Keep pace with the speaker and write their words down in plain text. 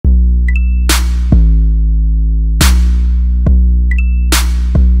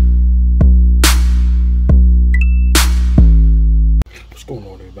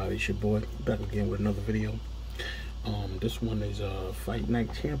everybody, it's your boy back again with another video. This one is Fight Night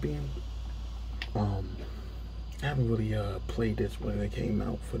Champion. I haven't really played this when it came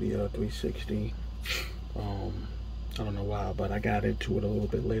out for the 360. I don't know why, but I got into it a little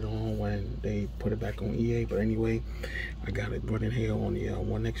bit later on when they put it back on EA. But anyway, I got it running here on the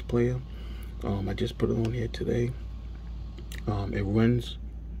Onexplayer. I just put it on here today. It runs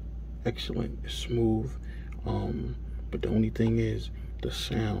excellent, it's smooth. But the only thing is the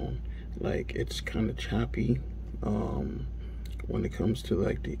sound, like it's kind of choppy when it comes to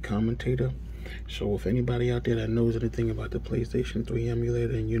like the commentator. So if anybody out there that knows anything about the PlayStation 3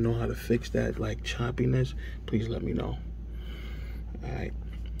 emulator and you know how to fix that like choppiness, please let me know. Alright,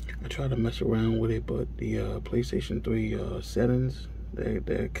 I try to mess around with it, but the PlayStation 3 settings,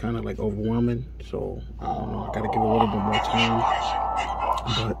 they're kind of like overwhelming. So I don't know, I gotta give it a little bit more time.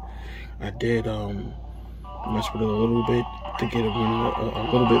 But I did mess with it a little bit to get it running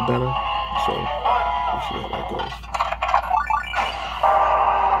a little bit better. So we'll see how that goes.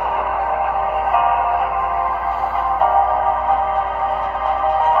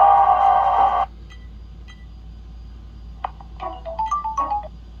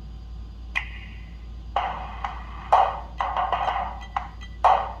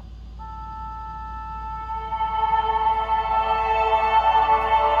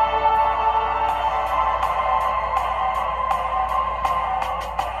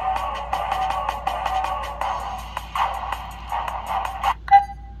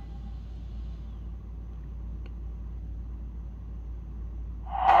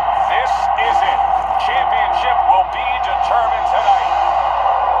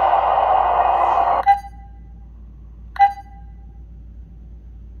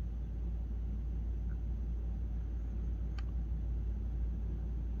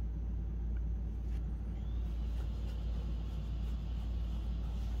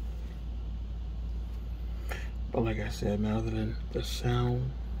 But like I said, man, other than the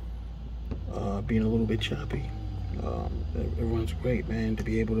sound being a little bit choppy, it runs great, man. To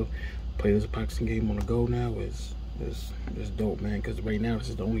be able to play this boxing game on the go now is dope, man. Because right now this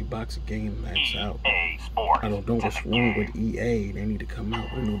is the only boxing game that's out. I don't know what's wrong with EA. They need to come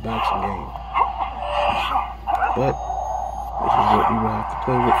out with a new boxing game. But this is what we will have to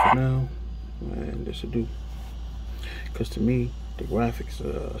play with for now, and this will do. Because to me, the graphics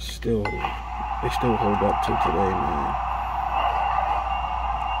are still hold up to today, man.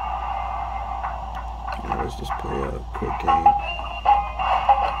 Now let's just play a quick game.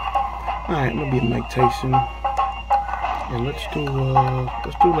 Alright, I'm gonna be Mike Tyson, and let's do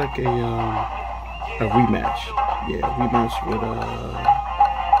like a rematch. Yeah, rematch with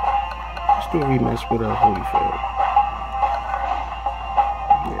let's do a rematch with Holyfield.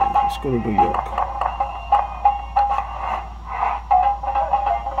 Yeah, let's go to New York.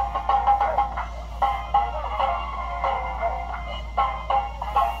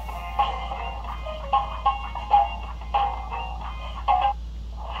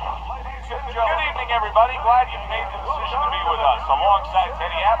 Everybody, glad you made the decision to be with us. Alongside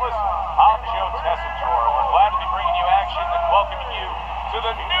Teddy Atlas, I'm Joe Tessitore. We're glad to be bringing you action and welcoming you to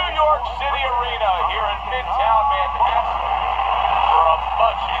the New York City Arena here in Midtown Manhattan for a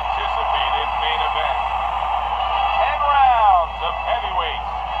much-anticipated main event. 10 rounds of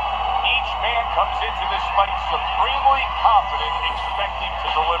heavyweights. Each man comes into this fight supremely confident, expecting to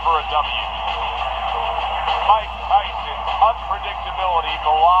deliver a W. Mike Tyson's unpredictability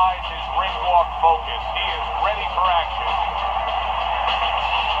belies his ring walk focus. He is ready for action.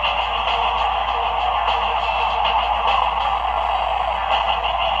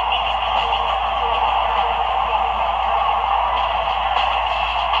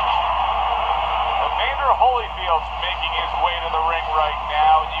 Evander Holyfield's making his way to the ring right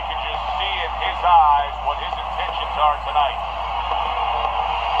now, and you can just see in his eyes what his intentions are tonight.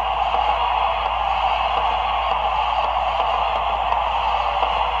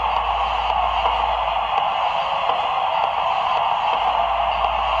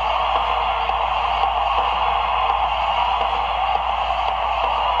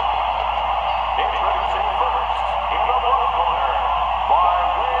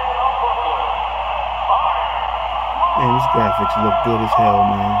 Man, these graphics look good as hell,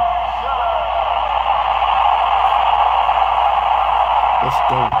 man. Let's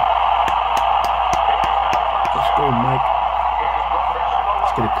go. Let's go, Mike.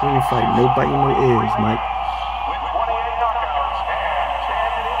 Let's get a clean fight. No biting no ears, Mike.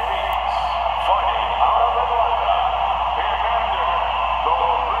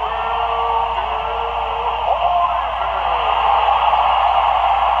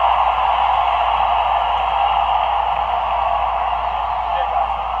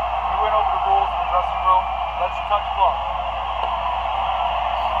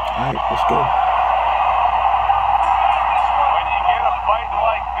 right, let's go. When you get a fight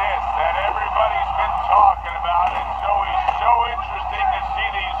like this that everybody's been talking about, it's always so interesting to see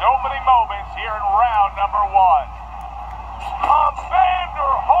these opening moments here in round number one.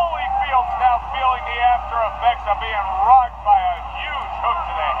 Vander Holyfield's now feeling the after effects of being rocked by a huge hook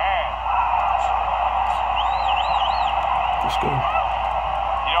to the head. Let's go.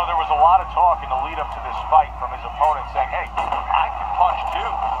 You know, there was a lot of talk in the lead up to this fight from his opponent saying, hey, I can punch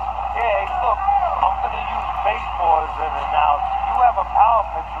too. Yeah, hey, look, I'm going to use baseball as an analogy. You have a power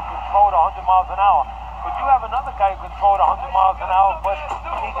pitcher who can throw it 100 miles an hour, but you have another guy who can throw it 100 miles an hour, but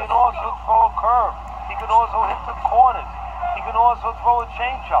he can also throw a curve. He can also hit the corners. He can also throw a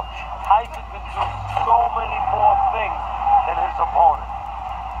changeup. Tyson can do so many more things than his opponent.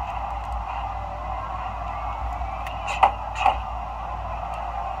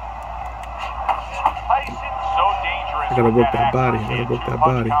 Tyson's so dangerous. I gotta work that body. I gotta work that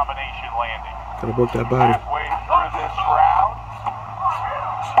body. Combination landing. Gotta work that body. Halfway through this round.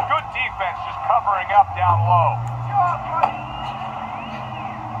 Good defense, just covering up down low.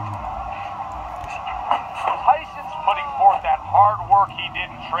 Tyson's putting forth that hard work he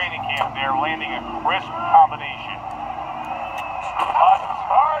did in training camp there, landing a crisp combination. A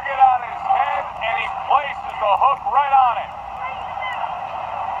target on his head, and he places the hook right on it.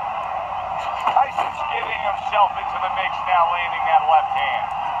 Tyson's getting himself into the mix now, landing that left hand.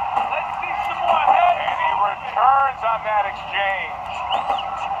 Let's see some more head. And he returns on that exchange.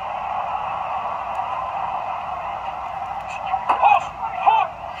 Hook!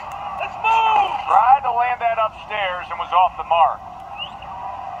 Let's move! Tried to land that upstairs and was off the mark.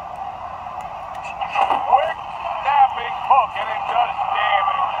 Quick, snapping hook, and it does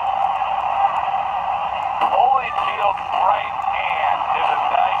damage. Holyfield's right hand did a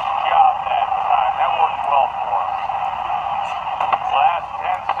nice job that time. That worked well for him. Last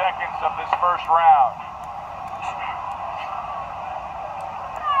 10 seconds of this first round.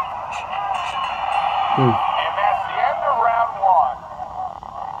 And that's the end of round one.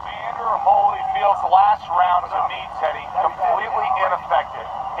 Vander Holyfield's last round as a meat teddy, completely ineffective.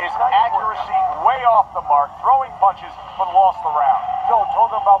 His accuracy way off the mark, throwing punches, but lost the round. Yo,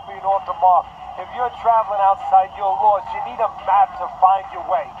 talking about being off the mark. If you're traveling outside, you're lost. You need a map to find your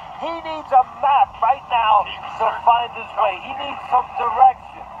way. He needs a map right now to find his way. He needs some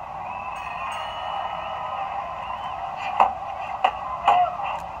direction.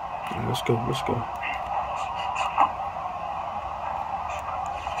 Right, let's go. Let's go.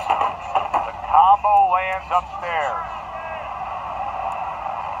 The combo lands upstairs.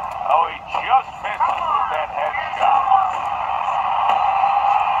 Oh, he just misses with that headshot.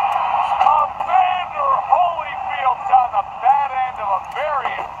 Vander Holyfield's on the bad end of a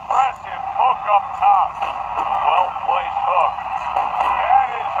very impressive hook up top. Well-placed hook.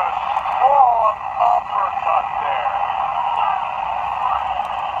 That is a strong uppercut there.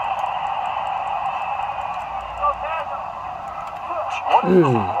 What is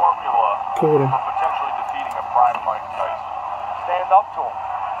the formula for potentially defeating a prime Mike Tyson? Stand up to him.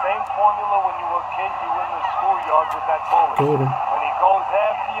 Same formula when you were a kid, you were in the schoolyard with that bully. Told him. When he goes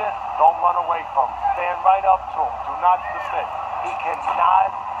after you, don't run away from him. Stand right up to him. Do not submit. He cannot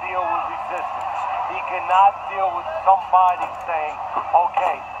deal with resistance. He cannot deal with somebody saying,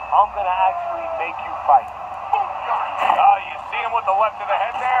 okay, I'm going to actually make you fight. You see him with the left of the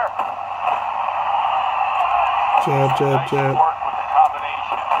head there? Jab, jab, jab. Nice work with the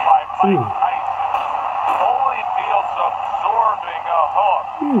combination by Mike Tyson. Holyfield's absorbing a hook.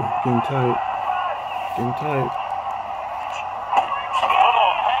 Getting tight. Getting tight.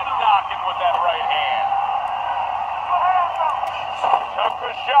 Little head knocking with that right hand. Took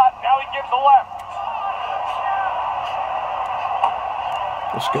a shot, now he gives the left.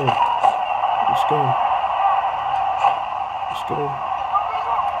 Let's go. Let's go. Let's go.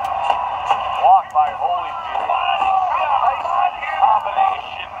 Blocked by Holyfield. Tyson's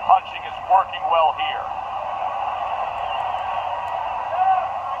combination punching is working well here.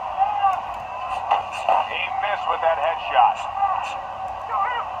 He missed with that headshot.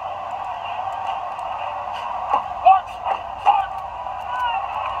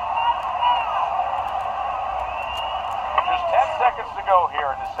 Just 10 seconds to go here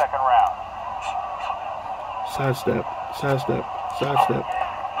in the second round. Sidestep. Sidestep. Sidestep. 3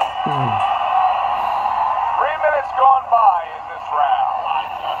 minutes gone by in this round.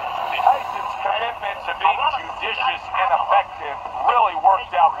 Tyson's commitment to being judicious and effective really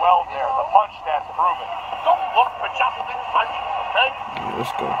worked out well there. The punch stats prove it. Don't look for chopping punch, okay? Yeah,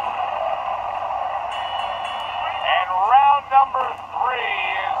 let's go. And round number 3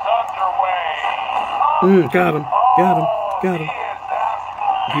 is underway. Got him. Got him. Got him.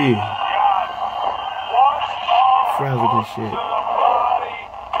 Yeah. Frazzled and shit.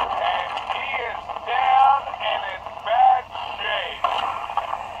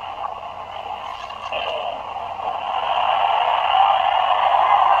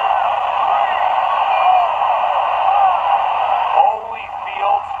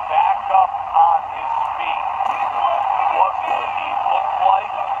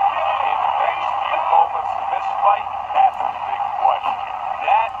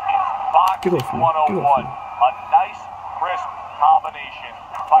 Get off me. Get off me. A nice, crisp combination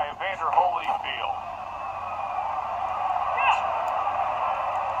by Evander Holyfield.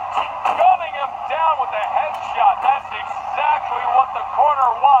 Gunning him down with a headshot. That's exactly what the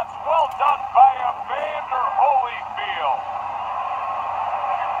corner wants. Well done by Evander Holyfield.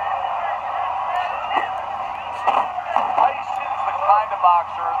 Tyson's the kind of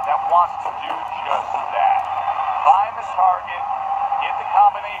boxer that wants to do just that. Find the target, get the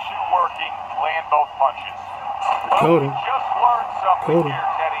combination working, land both punches. Well, we just learned something here,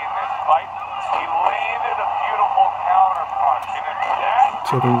 Teddy, in this fight. He landed a beautiful counter punch, and if that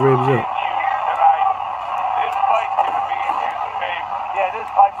continues tonight, this fight's going to be in his favor. Yeah, this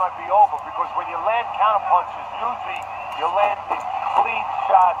fight might be over because when you land counter punches, usually you land these clean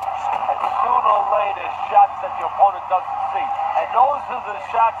shots, and sooner or later, shots that the opponent doesn't see. And those are the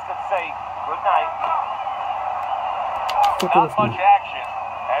shots that say, good night. Not much action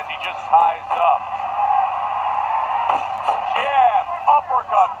as he just ties up. Jab,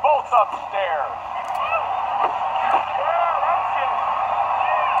 uppercut, both upstairs.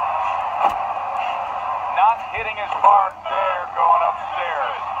 Not hitting his mark there, going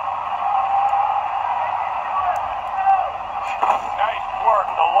upstairs. Nice work,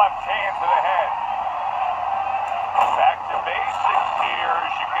 the left hand to the head. Back to basics here,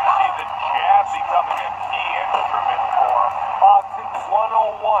 as you can see the jab becoming a key instrument for him. Boxing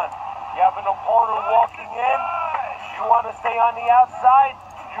 101. You have an opponent walking in, you want to stay on the outside,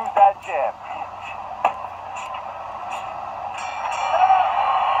 use that jab.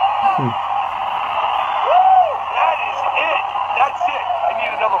 That is it. That's it. I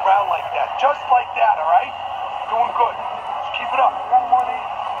need another round like that. Just like that, all right? Doing good. Just keep it up.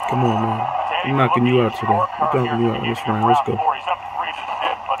 Come on, man. I'm knocking you out today. I'm knocking you out in this round. Let's go. He's up 3-0,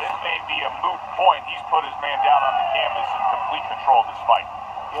 but it may be a moot point. He's put his man down on the canvas in complete control of this fight.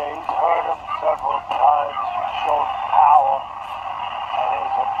 Yeah, he's hurt him several times. He's shown power, and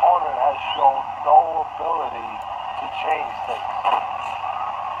his opponent has shown no ability to change things.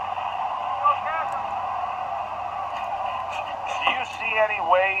 Do you see any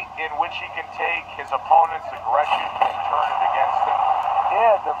way in which he can take his opponent's aggression and turn it against him?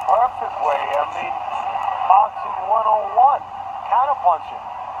 Yeah, the perfect way. I mean, boxing 101, counterpunching.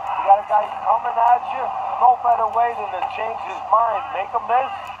 You got a guy coming at you, no better way than to change his mind. Make him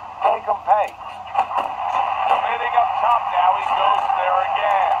miss, make him pay. Committing up top now, he goes there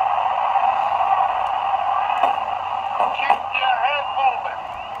again. Keep your head moving.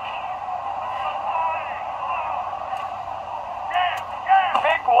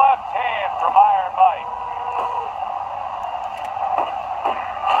 Big left hand from Iron Mike.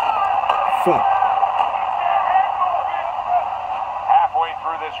 Fuck. Halfway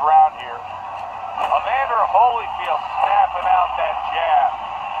through this round here, Evander Holyfield snapping out that jab.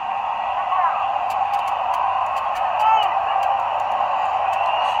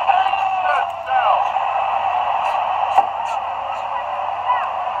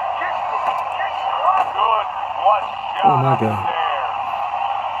 Good flush shot. Oh my God.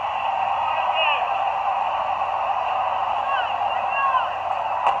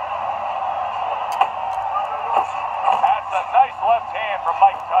 Nice left hand from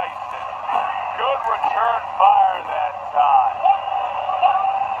Mike Tyson. Good return fire that time.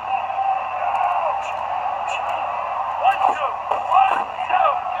 1-2.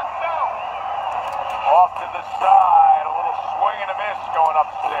 Off to the side. A little swing and a miss going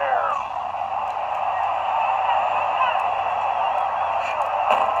upstairs.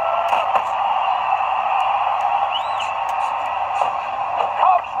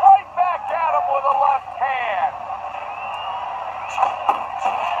 Comes right back at him with a left hand.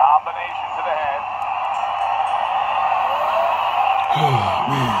 Combination to the head. Oh,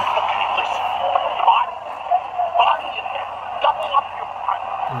 man. Okay, listen. Body and head. Double up your punch.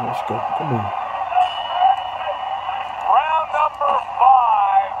 Right, let's go. Come on. Round number 5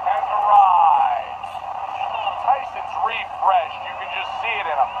 has arrived. Tyson's refreshed. You can just see it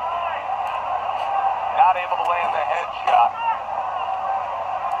in him. Not able to land the headshot.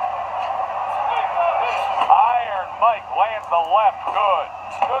 Iron Mike lands the left. Good.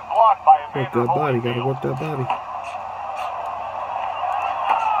 Good block by Evander Work that body. Holyfield. Gotta work that body.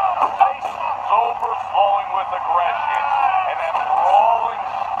 overflowing with aggression, and that brawling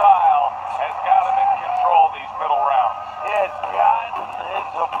style has got him in control these middle rounds. He has gotten his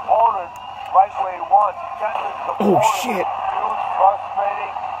opponent right where he wants. He's gotten his opponent shit. confused,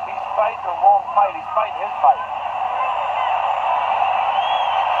 frustrating. He's fighting the wrong fight. He's fighting his fight.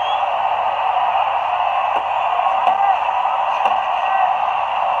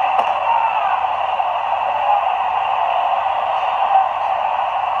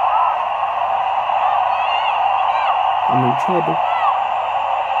 I'm in trouble.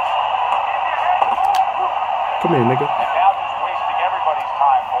 Come here, nigga. And now just wasting everybody's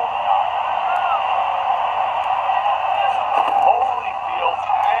time holding on. Holyfield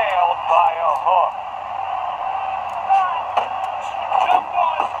nailed by a hook.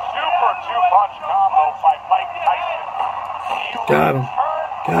 Super two-punch combo by Mike Tyson. Got him.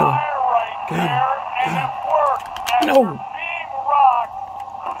 Got him. Right Got him. there, and it worked. No. Being rocked.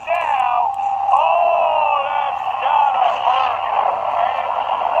 Now, oh, that's gotta hurt. And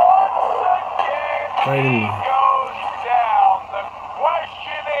once again, Right in he there. goes down. The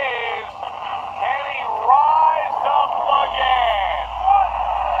question is, can he rise up again? 1,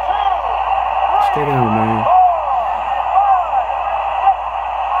 2, 3. Stay down, man.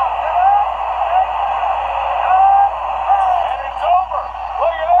 And it's over.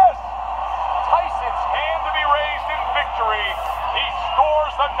 Look at this. Tyson's hand to be raised in victory. He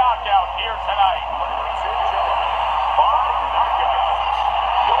scores the knockout here tonight. By knockout.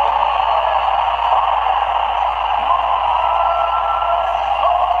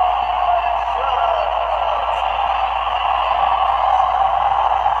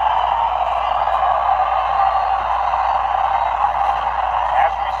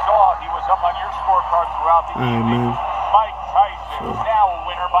 As we saw, he was up on your scorecard throughout the evening. Man. Mike Tyson is now a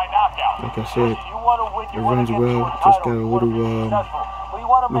winner by knockout. Like I said, You want to win, you it want runs to get well. to a Just title, got a you want to little, be successful, but you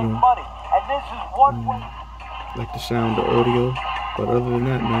want to make money. And this is one way. like the sound, the audio. But other than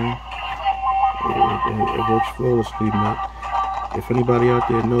that, man, it works flawlessly, man. If anybody out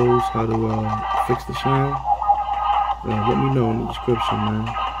there knows how to fix the sound, let me know in the description, man.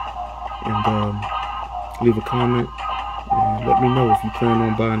 And leave a comment. And let me know if you plan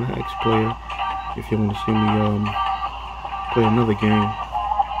on buying the Onexplayer. If you want to see me play another game,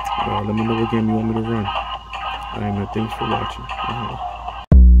 let me know what game you want me to run. Alright, man, thanks for watching.